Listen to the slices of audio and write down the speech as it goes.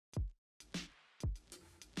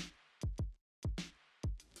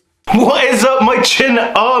What is up, my chin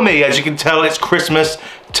army? As you can tell, it's Christmas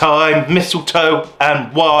time, mistletoe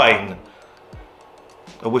and wine.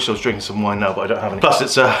 I wish I was drinking some wine now, but I don't have any. Plus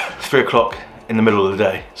it's 3 o'clock in the middle of the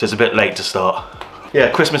day, so it's a bit late to start.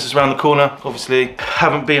 Yeah, Christmas is around the corner, obviously.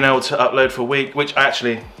 Haven't been able to upload for a week, which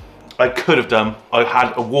actually I could have done. I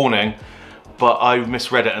had a warning, but I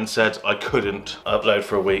misread it and said I couldn't upload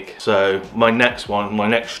for a week. So my next one, my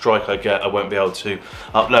next strike I get, I won't be able to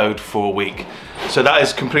upload for a week. So that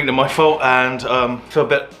is completely my fault, and feel a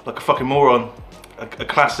bit like a fucking moron. A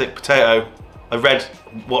classic potato. I read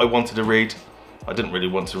what I wanted to read. I didn't really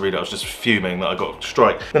want to read it, I was just fuming that I got a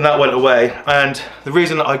strike. Then that went away, and the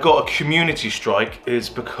reason that I got a community strike is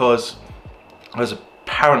because I was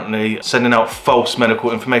apparently sending out false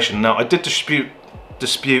medical information. Now I did dispute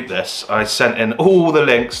this. I sent in all the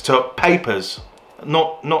links to papers,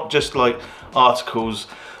 not just like articles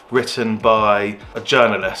written by a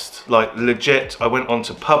journalist, like legit. I went on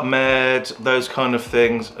to PubMed, those kind of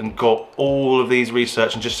things, and got all of these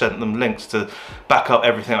research and just sent them links to back up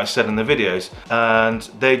everything I said in the videos. And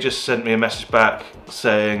they just sent me a message back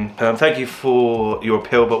saying, thank you for your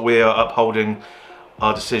appeal, but we are upholding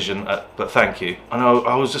our decision, but thank you. And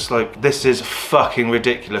I was just like, this is fucking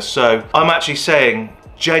ridiculous. So I'm actually saying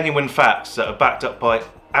genuine facts that are backed up by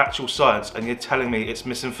actual science, and you're telling me it's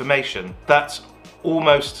misinformation. That's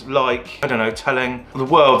almost like, I don't know, telling the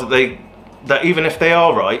world that even if they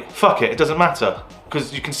are right, fuck it, it doesn't matter.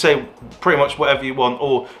 Because you can say pretty much whatever you want,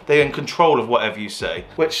 or they're in control of whatever you say.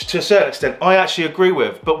 Which to a certain extent I actually agree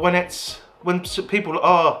with, but when people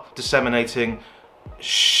are disseminating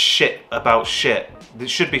shit about shit, it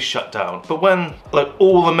should be shut down. But when like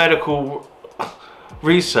all the medical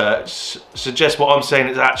research suggests what I'm saying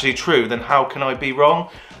is actually true, then how can I be wrong?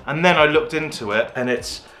 And then I looked into it, and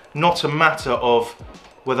it's not a matter of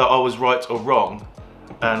whether I was right or wrong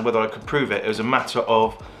and whether I could prove it. It was a matter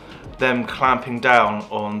of them clamping down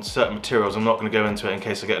on certain materials. I'm not going to go into it in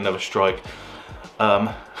case I get another strike.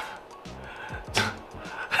 I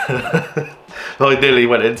nearly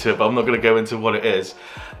went into it, but I'm not going to go into what it is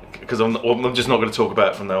because I'm just not going to talk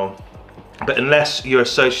about it from now on. But unless you're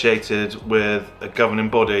associated with a governing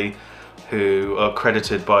body who are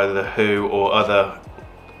accredited by the WHO or other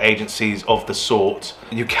agencies of the sort,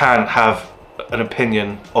 you can't have an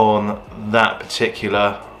opinion on that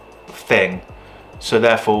particular thing. So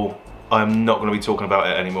therefore, I'm not going to be talking about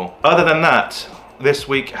it anymore. Other than that, this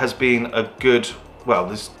week has been a good, well,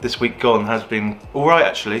 this week gone has been all right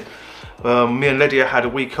actually. Me and Lydia had a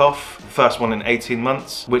week off, the first one in 18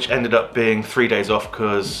 months, which ended up being 3 days off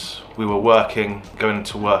because we were working, going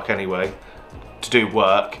to work anyway, to do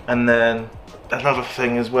work. And then another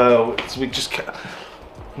thing as well, is we just kept,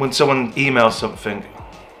 when someone emails something,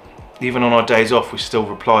 even on our days off, we're still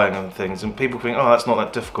replying on things, and people think, oh, that's not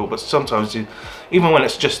that difficult, but sometimes you, even when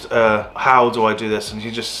it's just, how do I do this, and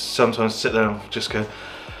you just sometimes sit there and just go,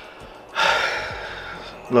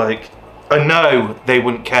 like, I know they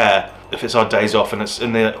wouldn't care if it's our days off and it's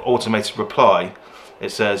in the automated reply,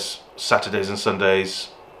 it says Saturdays and Sundays,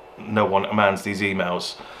 no one mans these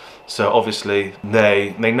emails. So obviously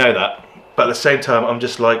they know that. But at the same time, I'm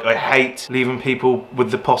just like, I hate leaving people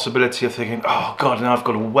with the possibility of thinking, oh God, now I've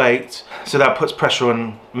got to wait. So that puts pressure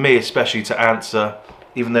on me especially to answer,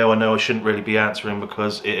 even though I know I shouldn't really be answering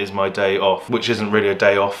because it is my day off, which isn't really a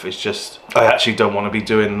day off, it's just, I actually don't want to be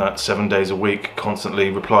doing that 7 days a week, constantly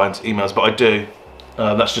replying to emails, but I do.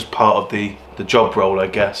 That's just part of the job role, I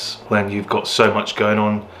guess, when you've got so much going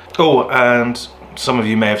on. Oh, and some of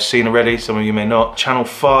you may have seen already, some of you may not. Channel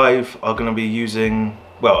 5 are going to be using,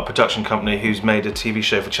 well, a production company who's made a TV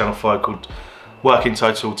show for Channel 5 called, working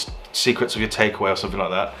titled Secrets of Your Takeaway or something like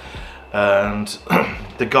that. And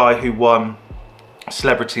the guy who won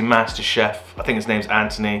Celebrity Master Chef, I think his name's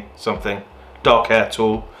Anthony something, dark hair,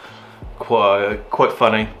 tall, quite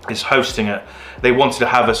funny, is hosting it. They wanted to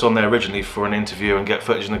have us on there originally for an interview and get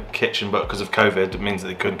footage in the kitchen, but because of COVID, it means that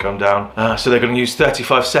they couldn't come down. So they're going to use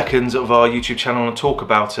 35 seconds of our YouTube channel and talk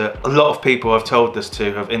about it. A lot of people I've told this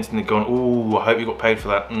to have instantly gone, ooh, I hope you got paid for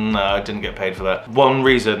that. No, I didn't get paid for that. One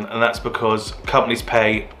reason, and that's because companies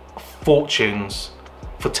pay fortunes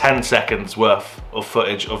for 10 seconds worth of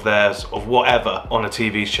footage of theirs, of whatever, on a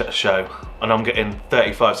TV show, and I'm getting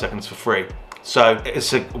 35 seconds for free. So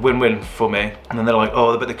it's a win-win for me. And then they're like,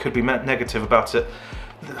 oh, but they could be negative about it.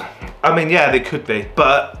 I mean, yeah, they could be,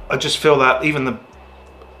 but I just feel that even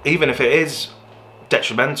if it is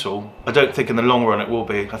detrimental, I don't think in the long run it will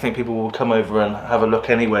be. I think people will come over and have a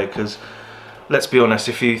look anyway, because let's be honest,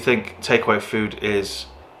 if you think takeaway food is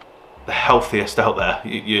the healthiest out there,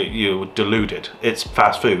 you're deluded. It's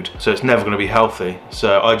fast food, so it's never going to be healthy.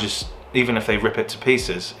 So I just, even if they rip it to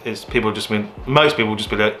pieces, most people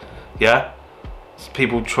just be like, Yeah?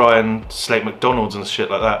 People try and slate McDonald's and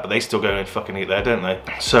shit like that, but they still go and fucking eat there, don't they?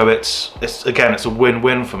 So it's again, it's a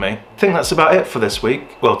win-win for me. I think that's about it for this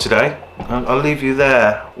week. Well, today. I'll leave you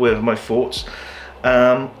there with my thoughts.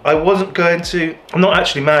 I'm not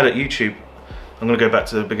actually mad at YouTube. I'm gonna go back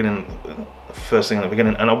to the beginning, first thing at the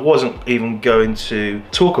beginning, and I wasn't even going to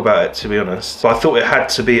talk about it, to be honest. But I thought it had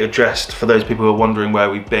to be addressed for those people who are wondering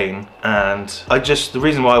where we've been. And the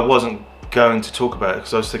reason why I wasn't going to talk about it,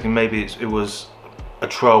 because I was thinking maybe it was a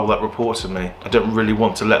troll that reported me. I don't really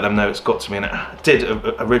want to let them know it's got to me, and it did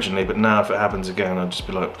originally, but now if it happens again, I'll just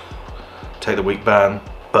be like, take the week ban.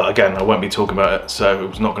 But again, I won't be talking about it, so it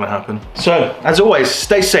was not gonna happen. So, as always,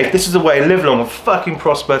 stay safe. This is the way. Live long and fucking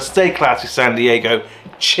prosper. Stay classy, San Diego.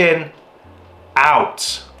 Chin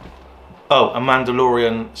out. Oh, and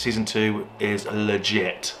Mandalorian Season 2 is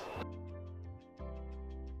legit.